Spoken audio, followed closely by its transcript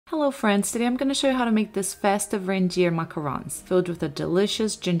Hello friends, today I'm going to show you how to make this festive reindeer macarons filled with a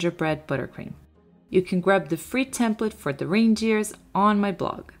delicious gingerbread buttercream. You can grab the free template for the reindeers on my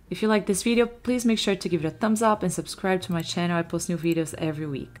blog. If you like this video, please make sure to give it a thumbs up and subscribe to my channel. I post new videos every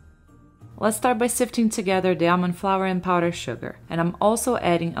week. Let's start by sifting together the almond flour and powdered sugar. And I'm also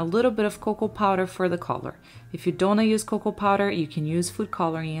adding a little bit of cocoa powder for the color. If you don't want to use cocoa powder, you can use food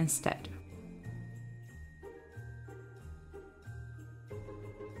coloring instead.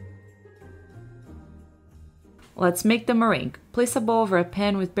 Let's make the meringue. Place a bowl over a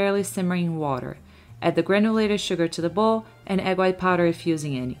pan with barely simmering water. Add the granulated sugar to the bowl and egg white powder if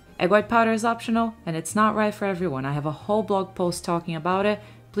using any. Egg white powder is optional and it's not right for everyone. I have a whole blog post talking about it.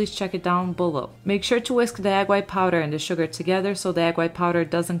 Please check it down below. Make sure to whisk the egg white powder and the sugar together so the egg white powder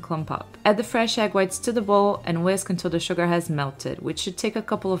doesn't clump up. Add the fresh egg whites to the bowl and whisk until the sugar has melted, which should take a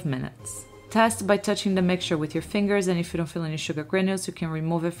couple of minutes. Test by touching the mixture with your fingers, and if you don't feel any sugar granules, you can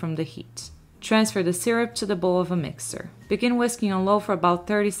remove it from the heat. Transfer the syrup to the bowl of a mixer. Begin whisking on low for about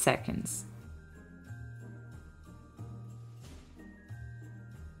 30 seconds.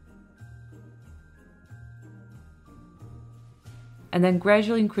 And then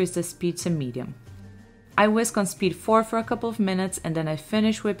gradually increase the speed to medium. I whisk on speed 4 for a couple of minutes and then I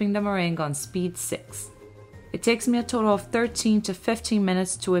finish whipping the meringue on speed 6. It takes me a total of 13 to 15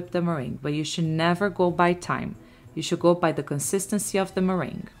 minutes to whip the meringue, but you should never go by time. You should go by the consistency of the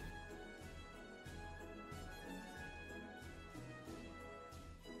meringue.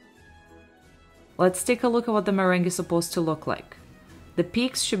 Let's take a look at what the meringue is supposed to look like. The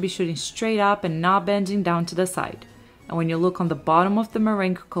peaks should be shooting straight up and not bending down to the side. And when you look on the bottom of the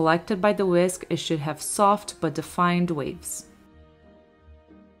meringue collected by the whisk, it should have soft but defined waves.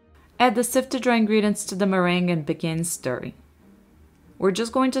 Add the sifted dry ingredients to the meringue and begin stirring. We're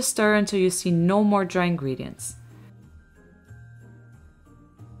just going to stir until you see no more dry ingredients.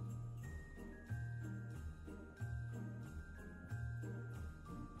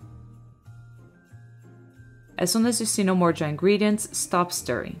 As soon as you see no more dry ingredients, stop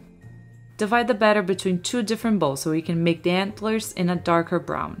stirring. Divide the batter between two different bowls so you can make the antlers in a darker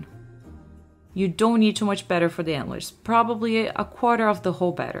brown. You don't need too much batter for the antlers, probably a quarter of the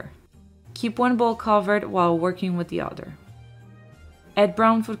whole batter. Keep one bowl covered while working with the other. Add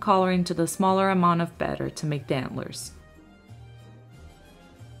brown food coloring to the smaller amount of batter to make the antlers.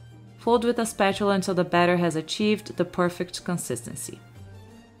 Fold with a spatula until the batter has achieved the perfect consistency.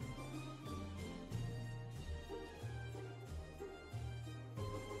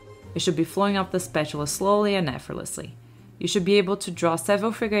 It should be flowing off the spatula slowly and effortlessly. You should be able to draw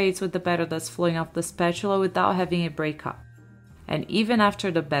several figure eights with the batter that's flowing off the spatula without having it break up. And even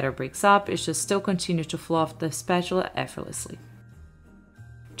after the batter breaks up, it should still continue to flow off the spatula effortlessly.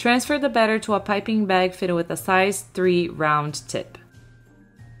 Transfer the batter to a piping bag fitted with a size 3 round tip.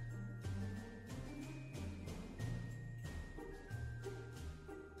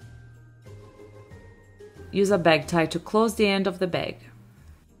 Use a bag tie to close the end of the bag.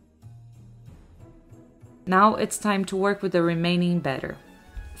 Now it's time to work with the remaining batter.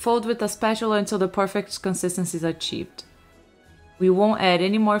 Fold with a spatula until the perfect consistency is achieved. We won't add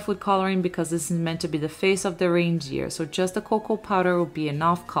any more food coloring because this is meant to be the face of the reindeer, so just the cocoa powder will be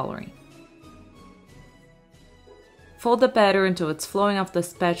enough coloring. Fold the batter until it's flowing off the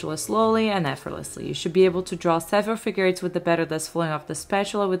spatula slowly and effortlessly. You should be able to draw several figure eights with the batter that's flowing off the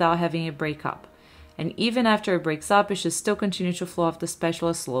spatula without having it break up. And even after it breaks up, it should still continue to flow off the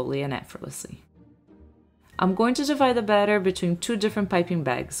spatula slowly and effortlessly. I'm going to divide the batter between two different piping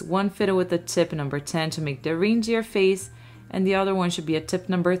bags, one fitted with a tip number 10 to make the reindeer face, and the other one should be a tip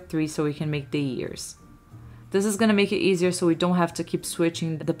number 3 so we can make the ears. This is going to make it easier so we don't have to keep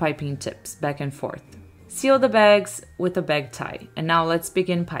switching the piping tips back and forth. Seal the bags with a bag tie, and now let's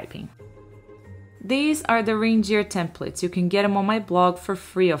begin piping. These are the reindeer templates. You can get them on my blog for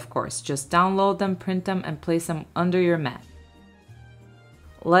free, of course. Just download them, print them, and place them under your mat.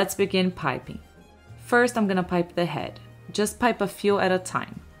 Let's begin piping. First, I'm gonna pipe the head. Just pipe a few at a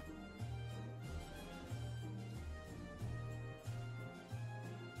time.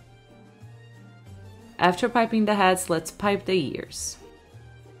 After piping the heads, let's pipe the ears.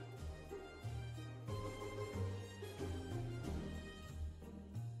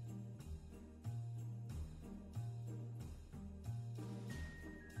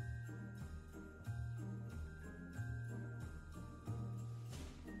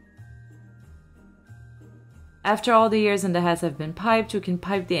 After all the ears and the heads have been piped, you can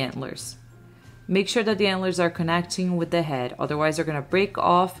pipe the antlers. Make sure that the antlers are connecting with the head, otherwise they're going to break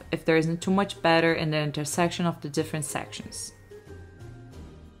off if there isn't too much batter in the intersection of the different sections.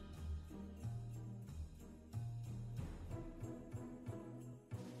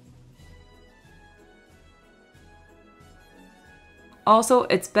 Also,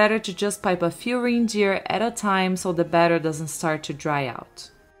 it's better to just pipe a few reindeer at a time so the batter doesn't start to dry out.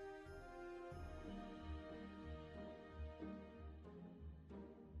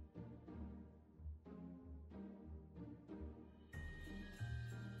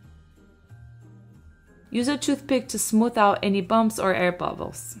 Use a toothpick to smooth out any bumps or air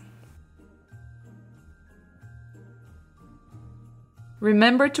bubbles.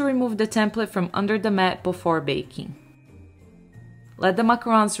 Remember to remove the template from under the mat before baking. Let the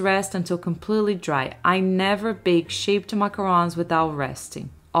macarons rest until completely dry. I never bake shaped macarons without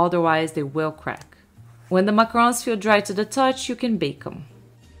resting, otherwise they will crack. When the macarons feel dry to the touch, you can bake them.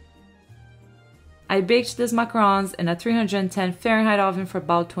 I baked these macarons in a 310 Fahrenheit oven for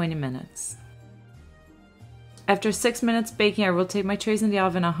about 20 minutes. After 6 minutes baking, I rotate my trays in the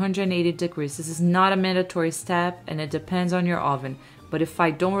oven 180 degrees. This is not a mandatory step and it depends on your oven. But if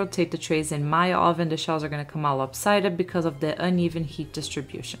I don't rotate the trays in my oven, the shells are going to come out lopsided because of the uneven heat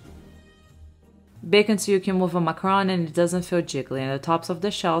distribution. Bake until you can move a macaron and it doesn't feel jiggly, and the tops of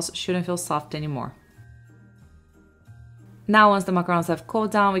the shells shouldn't feel soft anymore. Now once the macarons have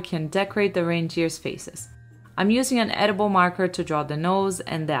cooled down, we can decorate the reindeer's faces. I'm using an edible marker to draw the nose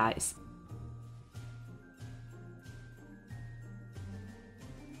and the eyes.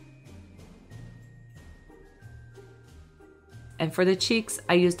 And for the cheeks,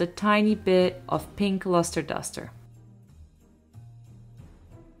 I used a tiny bit of pink luster duster.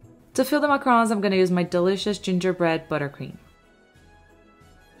 To fill the macarons, I'm going to use my delicious gingerbread buttercream.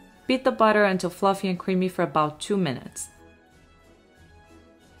 Beat the butter until fluffy and creamy for about 2 minutes.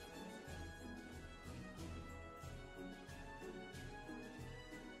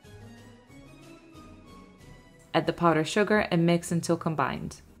 Add the powdered sugar and mix until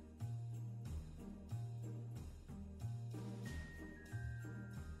combined.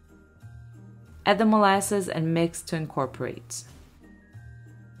 Add the molasses and mix to incorporate.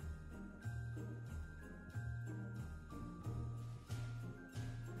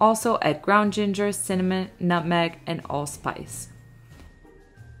 Also add ground ginger, cinnamon, nutmeg, and allspice.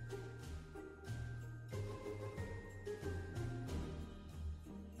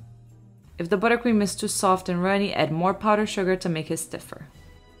 If the buttercream is too soft and runny, add more powdered sugar to make it stiffer.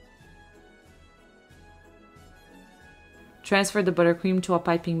 Transfer the buttercream to a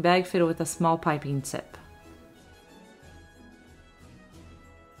piping bag filled with a small piping tip.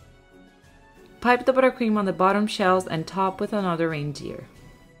 Pipe the buttercream on the bottom shells and top with another reindeer.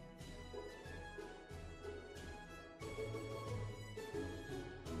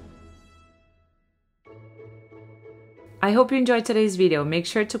 I hope you enjoyed today's video. Make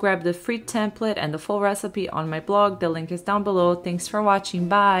sure to grab the free template and the full recipe on my blog. The link is down below. Thanks for watching.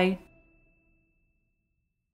 Bye!